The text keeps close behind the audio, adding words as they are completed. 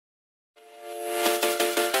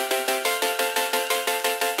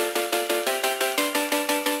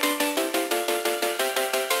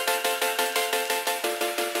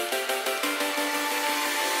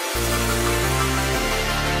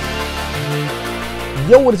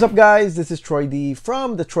Yo, what is up guys? This is Troy D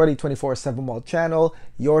from the Troy D 24/7 Mall channel,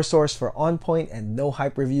 your source for on point and no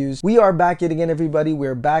hype reviews. We are back yet again everybody.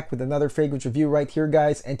 We're back with another fragrance review right here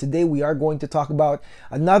guys, and today we are going to talk about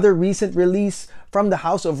another recent release from the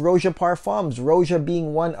house of Roja Parfums. Roja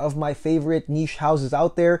being one of my favorite niche houses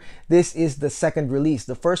out there. This is the second release.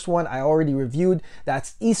 The first one I already reviewed,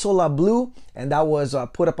 that's Isola Blue, and that was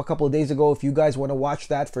put up a couple of days ago. If you guys want to watch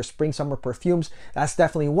that for spring summer perfumes, that's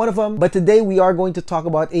definitely one of them. But today we are going to talk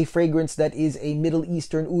about a fragrance that is a Middle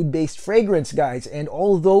Eastern oud based fragrance guys, and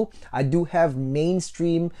although I do have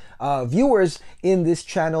mainstream viewers in this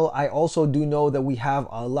channel, I also do know that we have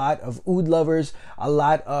a lot of oud lovers, a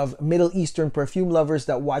lot of Middle Eastern perfume lovers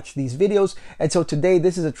that watch these videos, and so today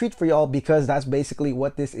this is a treat for y'all because that's basically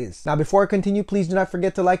what this is. Now before I continue, please do not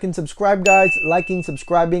forget to like and subscribe guys. Liking,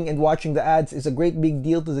 subscribing, and watching the ads is a great big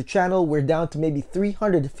deal to the channel. We're down to maybe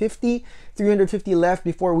 350 left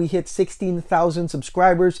before we hit 16,000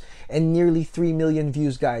 subscribers and nearly 3 million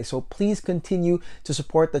views guys, so please continue to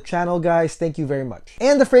support the channel guys. Thank you very much.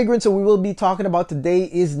 And the fragrance that we will be talking about today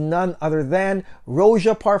is none other than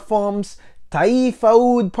Roja Parfums Taif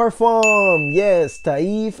Aoud Parfum. Yes,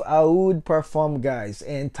 Taif Aoud Parfum guys,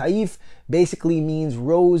 and Taif basically means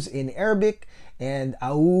rose in Arabic, and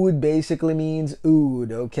Aoud basically means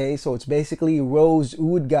oud, okay? So it's basically Rose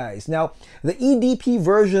Oud guys. Now, the EDP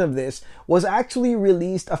version of this was actually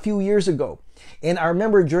released a few years ago. And I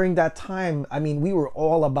remember during that time, I mean, we were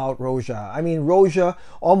all about Roja. I mean, Roja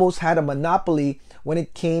almost had a monopoly when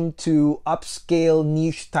it came to upscale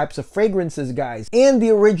niche types of fragrances, guys. And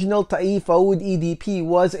the original Taif Aoud EDP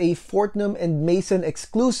was a Fortnum Mason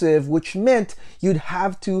exclusive, which meant you'd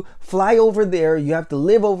have to fly over there, you have to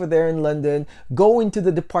live over there in London, go into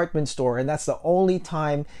the department store, and that's the only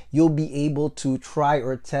time you'll be able to try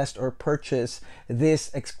or test or purchase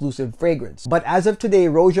this exclusive fragrance. But as of today,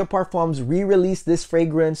 Roja Parfums re-released this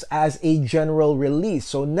fragrance as a general release.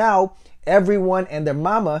 So now everyone and their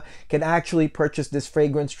mama can actually purchase this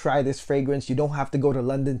fragrance, try this fragrance. You don't have to go to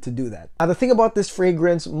London to do that. Now the thing about this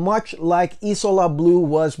fragrance, much like Isola Blue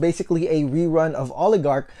was basically a rerun of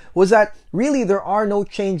Oligarch, was that really there are no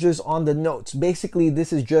changes on the notes. Basically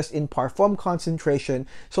this is just in parfum concentration.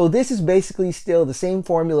 So this is basically still the same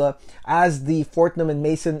formula as the Fortnum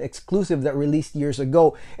Mason exclusive that released years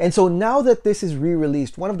ago. And so now that this is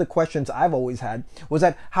re-released, one of the questions I've always had was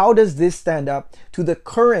that how does this stand up to the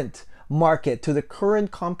current market, to the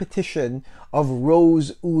current competition of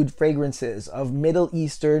Rose Oud fragrances, of Middle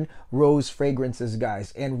Eastern rose fragrances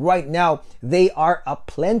guys? And right now they are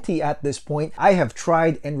aplenty at this point. I have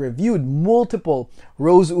tried and reviewed multiple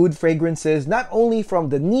Rose Oud fragrances, not only from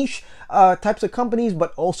the niche types of companies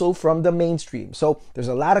but also from the mainstream. So there's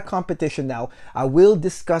a lot of competition now. I will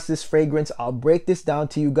discuss this fragrance, I'll break this down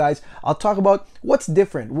to you guys, I'll talk about what's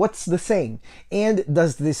different, what's the same, and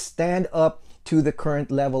does this stand up to the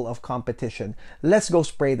current level of competition. Let's go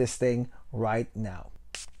spray this thing right now.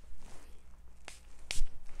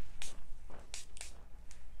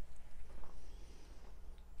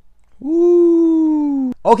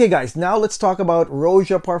 Woo! Okay guys, now let's talk about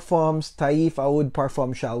Roja Parfums Taif Aoud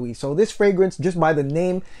Parfum, shall we? So this fragrance, just by the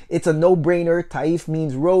name, it's a no-brainer. Taif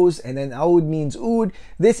means rose and then Aoud means oud.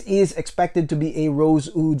 This is expected to be a rose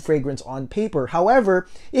oud fragrance on paper. However,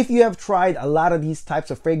 if you have tried a lot of these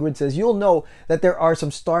types of fragrances, you'll know that there are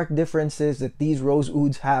some stark differences that these rose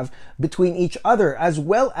ouds have between each other, as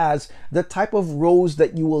well as the type of rose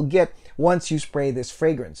that you will get once you spray this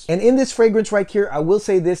fragrance. And in this fragrance right here, I will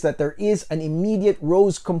say this, that there is an immediate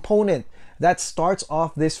rose component that starts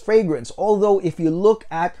off this fragrance. Although if you look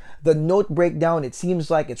at the note breakdown, it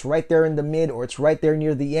seems like it's right there in the mid or it's right there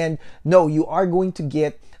near the end. No, you are going to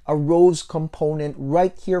get a rose component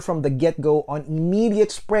right here from the get-go on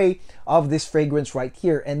immediate spray of this fragrance right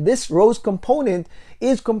here. And this rose component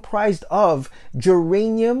is comprised of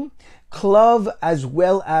geranium, clove, as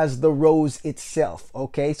well as the rose itself.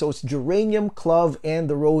 Okay, so it's geranium, clove, and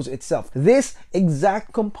the rose itself. This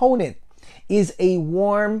exact component is a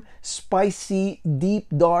warm, spicy, deep,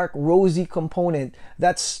 dark, rosy component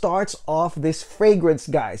that starts off this fragrance,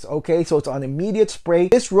 guys. Okay, so it's on immediate spray.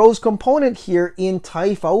 This rose component here in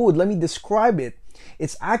Taif Aoud, let me describe it.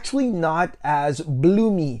 It's actually not as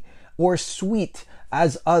bloomy or sweet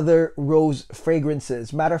as other rose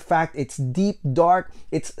fragrances. Matter of fact, it's deep, dark,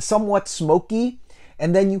 it's somewhat smoky,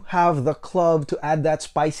 and then you have the clove to add that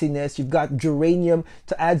spiciness. You've got geranium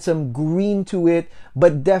to add some green to it,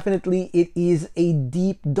 but definitely it is a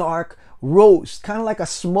deep, dark rose, kind of like a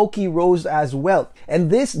smoky rose as well. And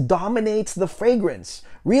this dominates the fragrance,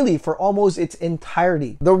 really, for almost its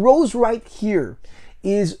entirety. The rose right here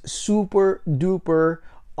is super duper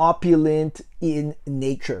opulent in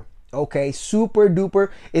nature. Okay, super duper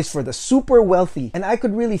is for the super wealthy. And I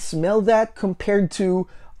could really smell that compared to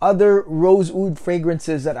other Rose Oud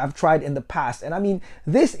fragrances that I've tried in the past. And I mean,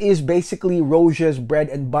 this is basically Roja's bread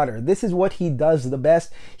and butter. This is what he does the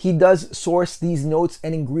best. He does source these notes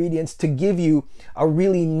and ingredients to give you a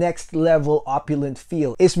really next level opulent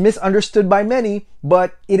feel. It's misunderstood by many,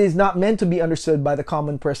 but it is not meant to be understood by the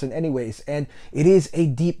common person anyways. And it is a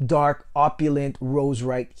deep, dark, opulent rose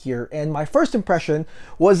right here. And my first impression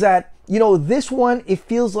was that, you know, this one, it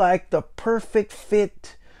feels like the perfect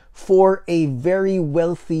fit for a very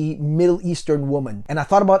wealthy Middle Eastern woman. And I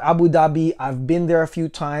thought about Abu Dhabi. I've been there a few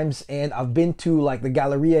times, and I've been to like the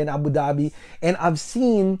Galleria in Abu Dhabi, and I've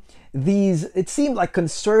seen these, it seemed like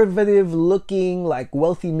conservative looking, like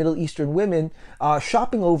wealthy Middle Eastern women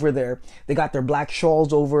shopping over there. They got their black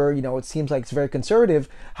shawls over, you know, it seems like it's very conservative.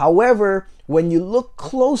 However, when you look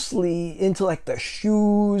closely into like the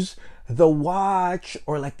shoes, the watch,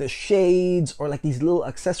 or like the shades, or like these little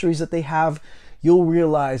accessories that they have, you'll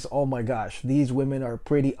realize, oh my gosh, these women are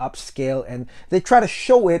pretty upscale, and they try to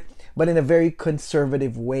show it, but in a very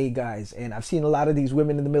conservative way, guys. And I've seen a lot of these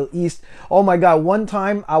women in the Middle East. Oh my God, one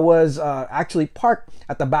time I was actually parked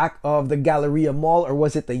at the back of the Galleria Mall, or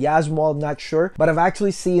was it the Yaz Mall, not sure. But I've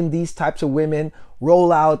actually seen these types of women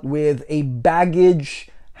roll out with a baggage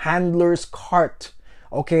handler's cart.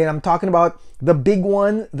 Okay, and I'm talking about the big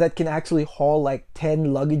one that can actually haul like 10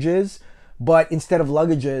 luggages. But instead of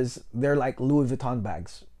luggages, they're like Louis Vuitton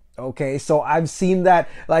bags. Okay, so I've seen that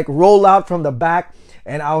like roll out from the back,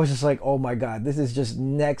 and I was just like, oh my God, this is just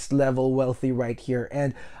next level wealthy right here.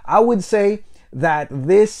 And I would say that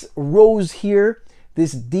this rose here,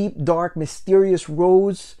 this deep, dark, mysterious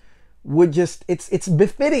rose, would just, it's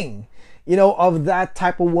befitting, you know, of that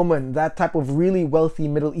type of woman, that type of really wealthy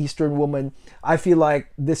Middle Eastern woman. I feel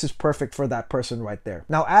like this is perfect for that person right there.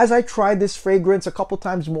 Now, as I tried this fragrance a couple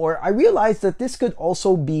times more, I realized that this could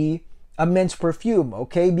also be a men's perfume,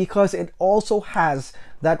 okay? Because it also has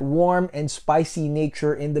that warm and spicy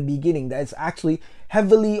nature in the beginning that is actually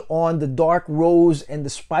heavily on the dark rose and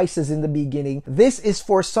the spices in the beginning. This is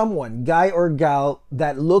for someone, guy or gal,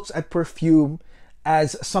 that looks at perfume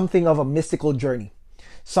as something of a mystical journey.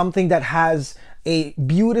 Something that has a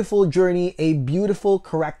beautiful journey, a beautiful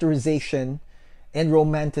characterization and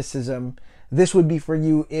romanticism. This would be for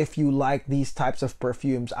you if you like these types of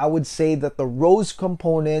perfumes. I would say that the rose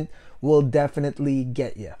component will definitely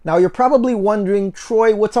get you. Now you're probably wondering,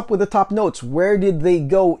 Troy, what's up with the top notes? Where did they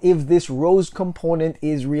go if this rose component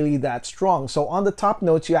is really that strong? So on the top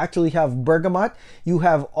notes, you actually have bergamot, you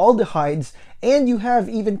have aldehydes, and you have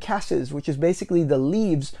even cassis, which is basically the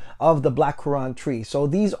leaves of the black currant tree. So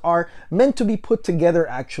these are meant to be put together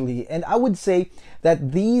actually. And I would say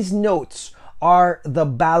that these notes are the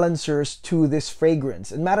balancers to this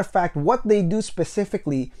fragrance. As a matter of fact, what they do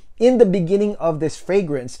specifically in the beginning of this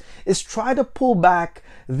fragrance is try to pull back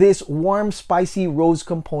this warm, spicy rose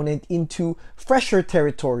component into fresher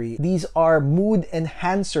territory. These are mood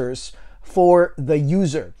enhancers for the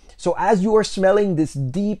user. So as you are smelling this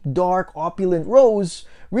deep, dark, opulent rose,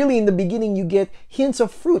 really in the beginning you get hints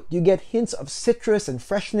of fruit, you get hints of citrus and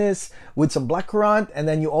freshness with some blackcurrant, and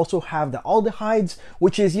then you also have the aldehydes,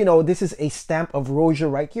 which is, you know, this is a stamp of Roja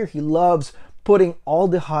right here. He loves putting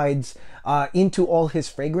aldehydes into all his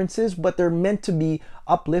fragrances, but they're meant to be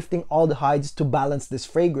uplifting aldehydes to balance this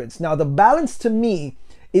fragrance. Now the balance to me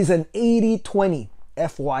is an 80-20,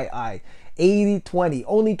 FYI. 80-20.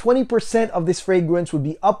 Only 20% of this fragrance would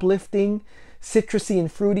be uplifting, citrusy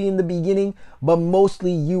and fruity in the beginning, but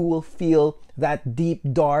mostly you will feel that deep,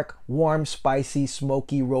 dark, warm, spicy,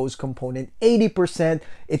 smoky rose component. 80%,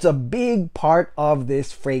 it's a big part of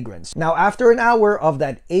this fragrance. Now, after an hour of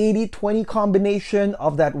that 80-20 combination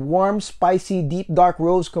of that warm, spicy, deep, dark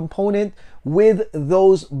rose component with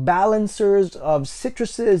those balancers of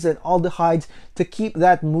citruses and aldehydes to keep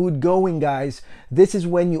that mood going, guys, this is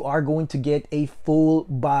when you are going to get a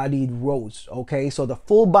full-bodied rose, okay? So the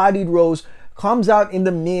full-bodied rose comes out in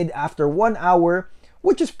the mid after 1 hour,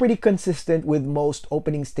 which is pretty consistent with most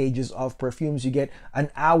opening stages of perfumes. You get an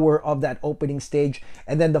hour of that opening stage,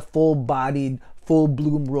 and then the full-bodied, full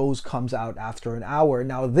bloom rose comes out after an hour.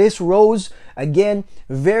 Now this rose, again,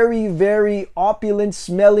 very, very opulent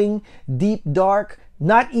smelling, deep dark,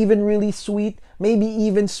 not even really sweet, maybe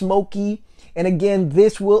even smoky. And again,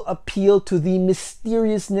 this will appeal to the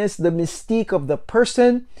mysteriousness, the mystique of the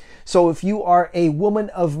person. So if you are a woman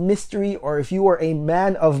of mystery, or if you are a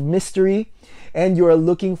man of mystery, and you're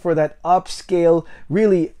looking for that upscale,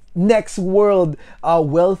 really next world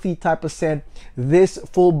wealthy type of scent, this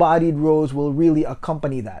full-bodied rose will really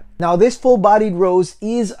accompany that. Now this full-bodied rose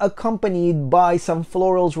is accompanied by some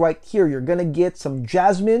florals right here. You're gonna get some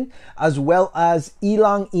jasmine as well as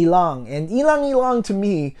ilang ilang, and ilang ilang to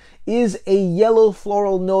me is a yellow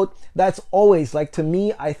floral note that's always, like, to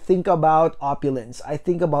me, I think about opulence. I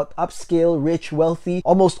think about upscale, rich, wealthy.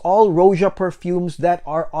 Almost all Roja perfumes that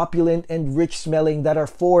are opulent and rich smelling, that are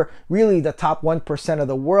for really the top 1% of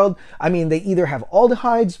the world. I mean, they either have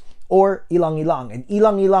aldehydes or ilang ilang, and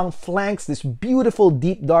ilang ilang flanks this beautiful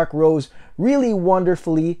deep dark rose really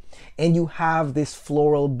wonderfully, and you have this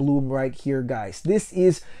floral bloom right here, guys. This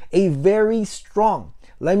is a very strong,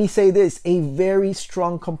 let me say this, a very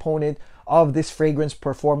strong component of this fragrance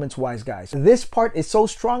performance wise, guys. This part is so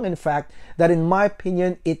strong, in fact, that in my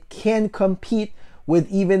opinion it can compete with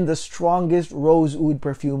even the strongest Rose Oud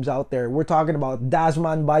perfumes out there. We're talking about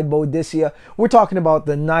Dasman by Boudicca. We're talking about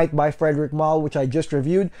the Night by Frederic Malle, which I just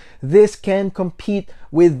reviewed. This can compete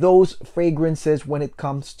with those fragrances when it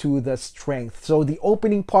comes to the strength. So the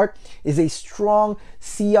opening part is a strong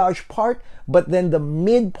sillage part, but then the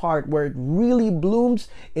mid part where it really blooms,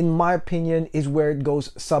 in my opinion, is where it goes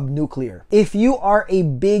subnuclear. If you are a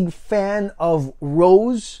big fan of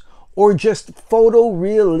rose or just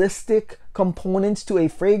photorealistic components to a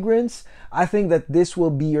fragrance, I think that this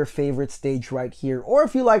will be your favorite stage right here. Or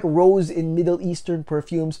if you like rose in Middle Eastern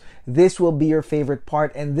perfumes, this will be your favorite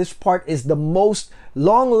part. And this part is the most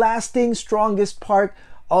long-lasting, strongest part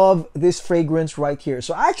of this fragrance right here.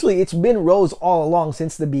 So actually, it's been rose all along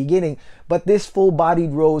since the beginning, but this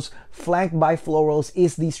full-bodied rose flanked by florals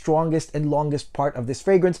is the strongest and longest part of this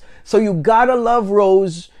fragrance. So you gotta love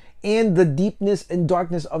rose and the deepness and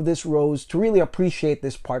darkness of this rose to really appreciate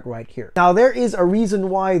this part right here. Now, there is a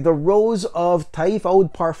reason why the Rose of Taif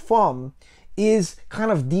Aoud Parfum is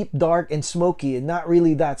kind of deep, dark, and smoky, and not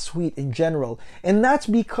really that sweet in general. And that's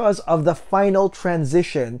because of the final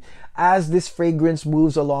transition as this fragrance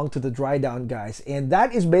moves along to the dry down, guys. And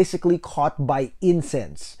that is basically caught by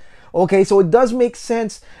incense. Okay, so it does make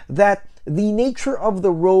sense that the nature of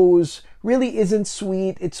the rose really isn't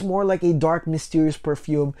sweet. It's more like a dark, mysterious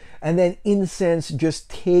perfume. And then incense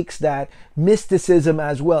just takes that mysticism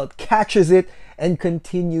as well. It catches it and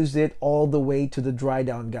continues it all the way to the dry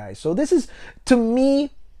down, guys. So this is, to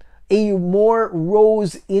me, a more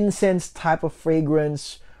rose incense type of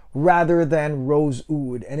fragrance rather than Rose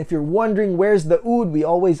Oud. And if you're wondering where's the oud, we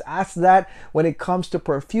always ask that when it comes to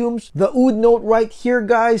perfumes. The oud note right here,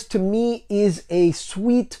 guys, to me is a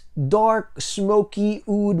sweet, dark, smoky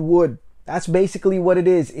oud wood. That's basically what it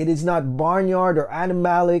is. It is not barnyard or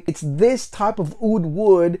animalic. It's this type of oud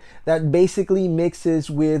wood that basically mixes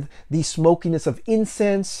with the smokiness of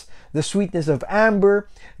incense, the sweetness of amber,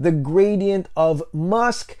 the gradient of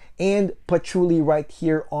musk, and patchouli right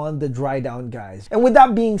here on the dry down, guys. And with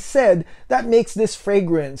that being said, that makes this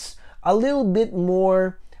fragrance a little bit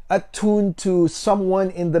more attuned to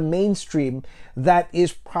someone in the mainstream that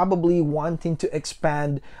is probably wanting to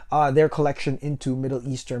expand their collection into Middle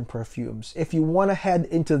Eastern perfumes. If you want to head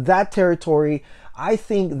into that territory, I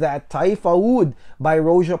think that Taif Aoud by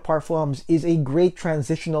Roja Parfums is a great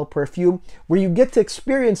transitional perfume where you get to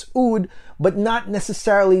experience oud, but not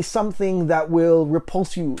necessarily something that will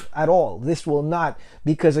repulse you at all. This will not,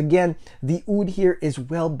 because again, the oud here is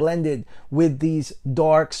well blended with these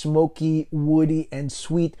dark, smoky, woody, and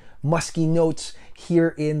sweet, musky notes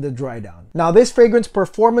here in the dry down. Now, this fragrance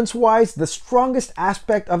performance-wise, the strongest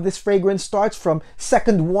aspect of this fragrance starts from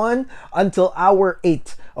second 1 until hour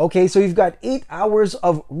 8. Okay, so you've got 8 hours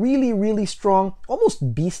of really, really strong,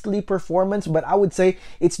 almost beastly performance, but I would say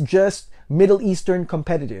it's just Middle Eastern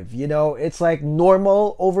competitive. You know, it's like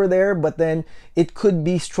normal over there, but then it could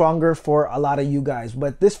be stronger for a lot of you guys.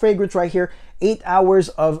 But this fragrance right here, 8 hours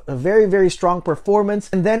of a very, very strong performance.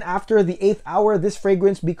 And then after the 8th hour, this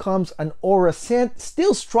fragrance becomes an aura scent,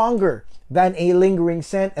 still stronger than a lingering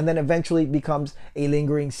scent, and then eventually becomes a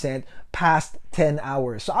lingering scent past 10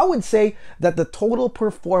 hours. So I would say that the total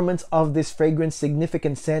performance of this fragrance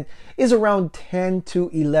significant scent is around 10 to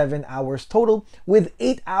 11 hours total, with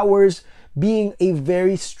 8 hours being a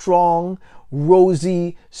very strong,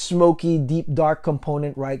 rosy, smoky, deep, dark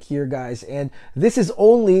component right here, guys. And this is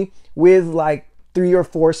only with like 3 or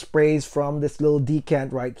 4 sprays from this little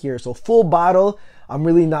decant right here. So full bottle, I'm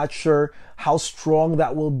really not sure how strong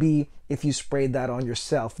that will be if you sprayed that on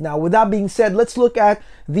yourself. Now, with that being said, let's look at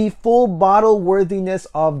the full bottle worthiness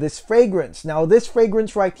of this fragrance. Now, this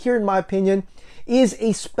fragrance right here, in my opinion, is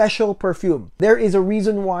a special perfume. There is a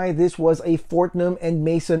reason why this was a Fortnum and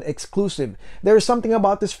Mason exclusive. There is something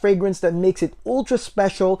about this fragrance that makes it ultra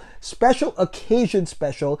special, special occasion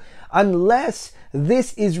special, unless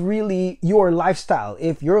this is really your lifestyle.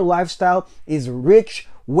 If your lifestyle is rich,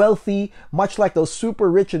 wealthy, much like those super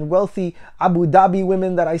rich and wealthy Abu Dhabi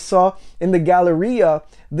women that I saw in the Galleria,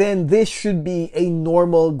 then this should be a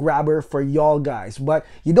normal grabber for y'all guys. But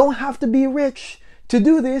you don't have to be rich to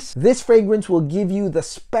do this. This fragrance will give you the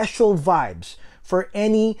special vibes for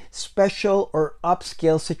any special or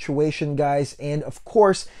upscale situation, guys. And of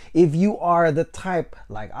course, if you are the type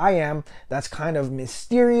like I am, that's kind of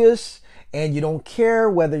mysterious, and you don't care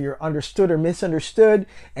whether you're understood or misunderstood,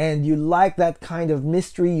 and you like that kind of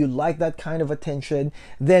mystery, you like that kind of attention,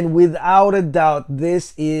 then without a doubt,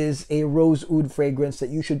 this is a Rose Oud fragrance that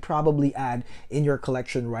you should probably add in your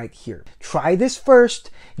collection right here. Try this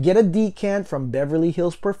first, get a decant from Beverly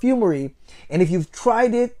Hills Perfumery, and if you've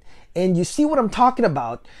tried it and you see what I'm talking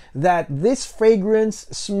about, that this fragrance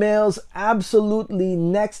smells absolutely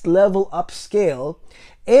next level upscale,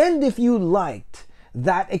 and if you liked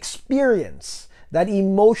that experience, that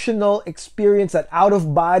emotional experience, that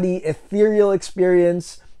out-of-body ethereal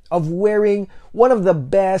experience of wearing one of the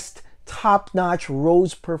best top-notch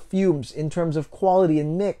rose perfumes in terms of quality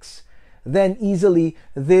and mix, then easily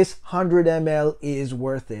this 100 ml is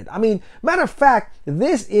worth it. I mean, matter of fact,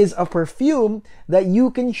 this is a perfume that you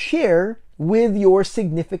can share with your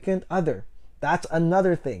significant other. That's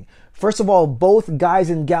another thing. First of all, both guys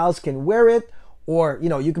and gals can wear it, or, you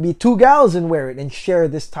know, you could be two gals and wear it and share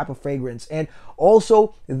this type of fragrance. And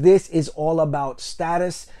also, this is all about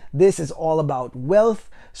status. This is all about wealth.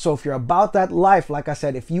 So if you're about that life, like I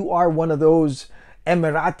said, if you are one of those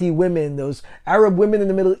Emirati women, those Arab women in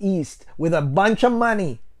the Middle East with a bunch of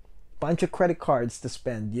money, bunch of credit cards to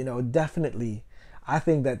spend, you know, definitely, I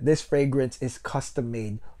think that this fragrance is custom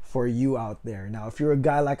made for you out there. Now, if you're a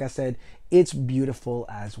guy, like I said, it's beautiful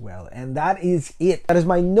as well. And that is it. That is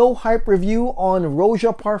my no hype review on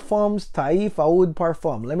Roja Parfums Taif Aoud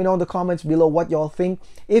Parfum. Let me know in the comments below what y'all think.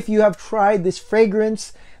 If you have tried this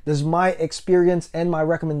fragrance, does my experience and my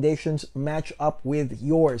recommendations match up with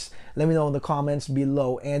yours? Let me know in the comments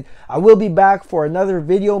below. And I will be back for another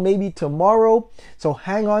video maybe tomorrow. So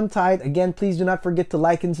hang on tight. Again, please do not forget to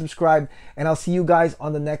like and subscribe. And I'll see you guys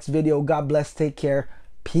on the next video. God bless. Take care.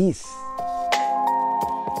 Peace.